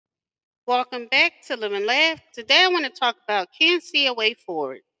Welcome back to Live and Laugh. Today I want to talk about can't see a way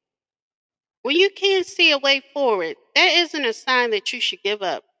forward. When you can't see a way forward, that isn't a sign that you should give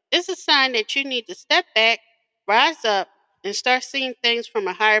up. It's a sign that you need to step back, rise up, and start seeing things from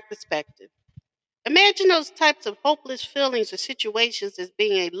a higher perspective. Imagine those types of hopeless feelings or situations as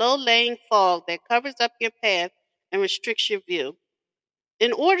being a low laying fog that covers up your path and restricts your view.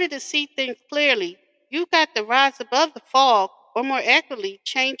 In order to see things clearly, you've got to rise above the fog, or more accurately,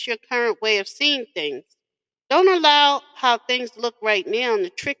 change your current way of seeing things. Don't allow how things look right now to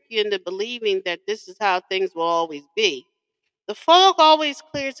trick you into believing that this is how things will always be. The fog always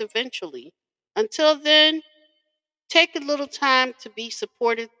clears eventually. Until then, take a little time to be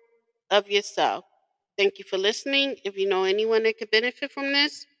supportive of yourself. Thank you for listening. If you know anyone that could benefit from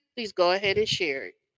this, please go ahead and share it.